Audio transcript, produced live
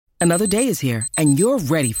Another day is here, and you're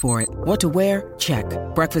ready for it. What to wear? Check.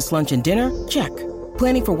 Breakfast, lunch, and dinner? Check.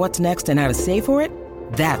 Planning for what's next and how to save for it?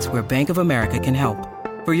 That's where Bank of America can help.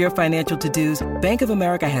 For your financial to-dos, Bank of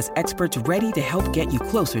America has experts ready to help get you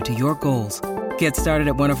closer to your goals. Get started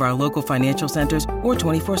at one of our local financial centers or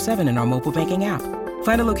 24/7 in our mobile banking app.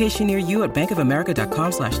 Find a location near you at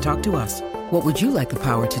bankofamerica.com/talktous. What would you like the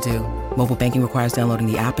power to do? Mobile banking requires downloading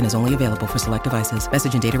the app and is only available for select devices.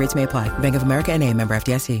 Message and data rates may apply. Bank of America N.A., member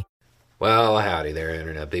FDIC. Well, howdy there,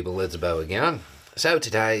 Internet people. It's Bo again. So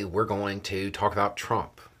today we're going to talk about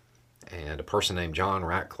Trump and a person named John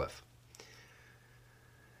Ratcliffe.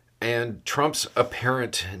 And Trump's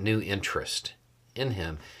apparent new interest in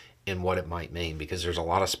him and what it might mean, because there's a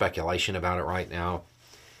lot of speculation about it right now.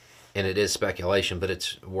 And it is speculation, but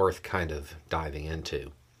it's worth kind of diving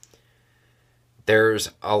into.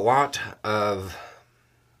 There's a lot of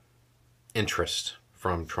interest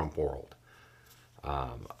from Trump world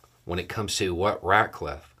when it comes to what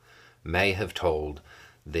Ratcliffe may have told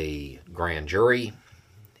the grand jury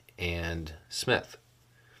and Smith.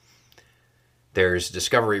 There's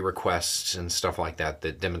discovery requests and stuff like that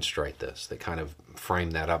that demonstrate this, that kind of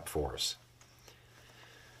frame that up for us.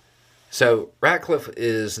 So Ratcliffe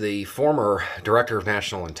is the former Director of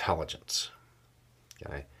National Intelligence.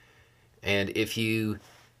 Okay? And if you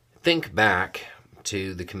think back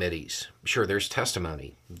to the committees, sure, there's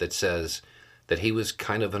testimony that says that he was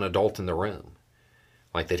kind of an adult in the room.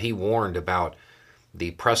 Like that he warned about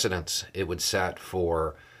the precedents it would set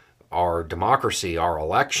for our democracy, our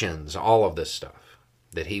elections, all of this stuff.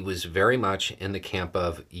 That he was very much in the camp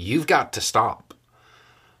of, you've got to stop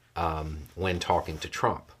when talking to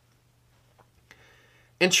Trump.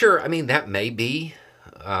 And sure, I mean, that may be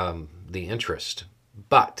the interest.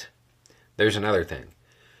 But there's another thing.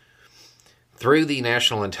 Through the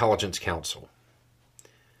National Intelligence Council,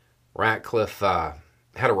 Ratcliffe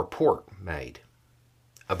had a report made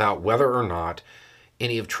about whether or not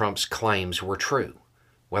any of Trump's claims were true,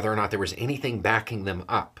 whether or not there was anything backing them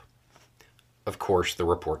up. Of course, the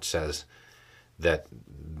report says that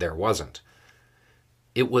there wasn't.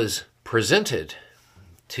 It was presented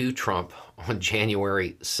to Trump on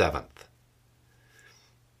January 7th.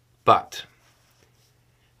 But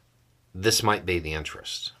this might be the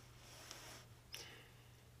interest.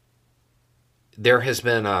 There has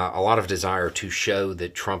been a lot of desire to show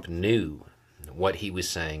that Trump knew what he was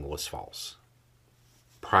saying was false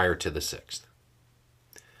prior to the 6th.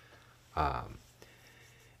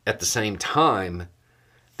 At the same time,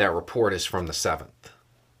 that report is from the 7th.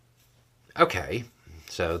 Okay,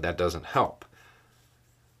 so that doesn't help.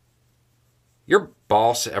 Your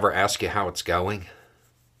boss ever ask you how it's going?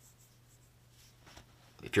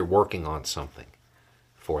 If you're working on something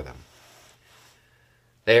for them.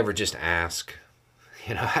 They ever just ask,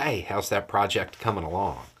 hey, how's that project coming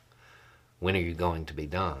along? When are you going to be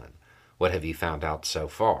done? What have you found out so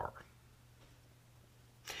far?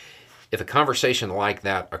 If a conversation like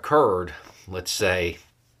that occurred, let's say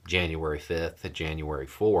January 5th, January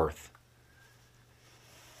 4th,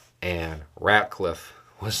 and Ratcliffe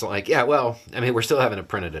was like, yeah, well, I mean, we're still having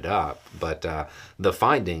printed it up, but the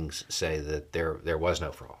findings say that there was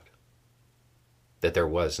no fraud, that there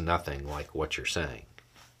was nothing like what you're saying.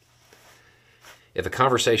 If a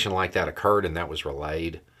conversation like that occurred and that was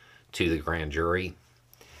relayed to the grand jury,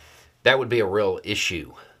 that would be a real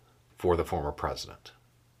issue for the former president.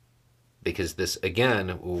 Because this,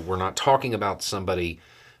 again, we're not talking about somebody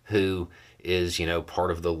who is,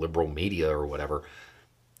 part of the liberal media or whatever.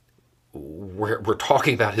 We're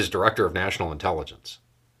talking about his Director of National Intelligence.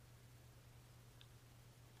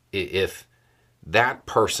 If that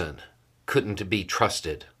person couldn't be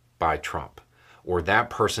trusted by Trump, or that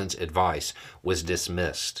person's advice was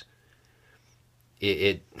dismissed,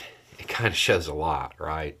 it kind of shows a lot,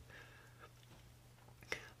 right?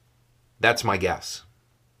 That's my guess.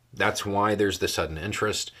 That's why there's the sudden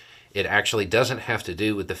interest. It actually doesn't have to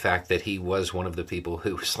do with the fact that he was one of the people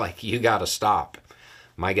who was like, you got to stop.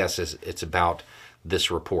 My guess is it's about this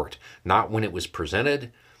report. Not when it was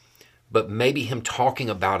presented, but maybe him talking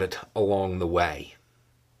about it along the way.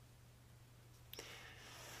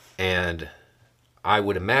 And I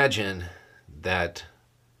would imagine that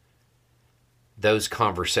those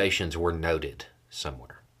conversations were noted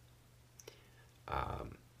somewhere.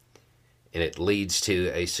 And it leads to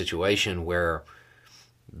a situation where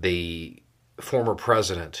the former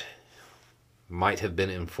president might have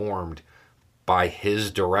been informed by his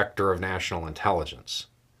Director of National Intelligence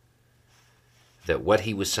that what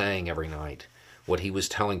he was saying every night, what he was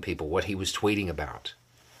telling people, what he was tweeting about,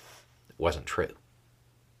 wasn't true.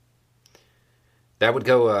 That would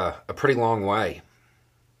go a pretty long way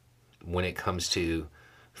when it comes to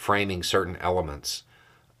framing certain elements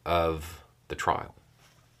of the trial.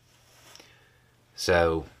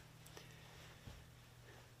 So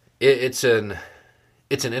it's an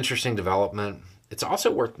interesting development. It's also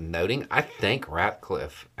worth noting, I think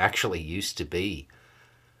Ratcliffe actually used to be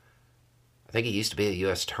a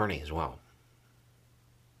U.S. attorney as well,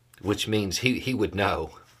 which means he would know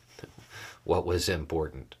what was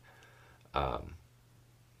important.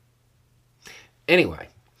 Anyway,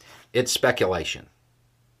 it's speculation.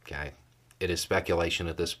 Okay, it is speculation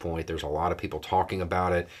at this point. There's a lot of people talking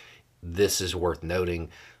about it. This is worth noting,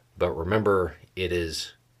 but remember, it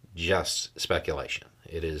is just speculation.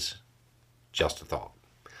 It is just a thought.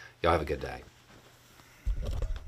 Y'all have a good day.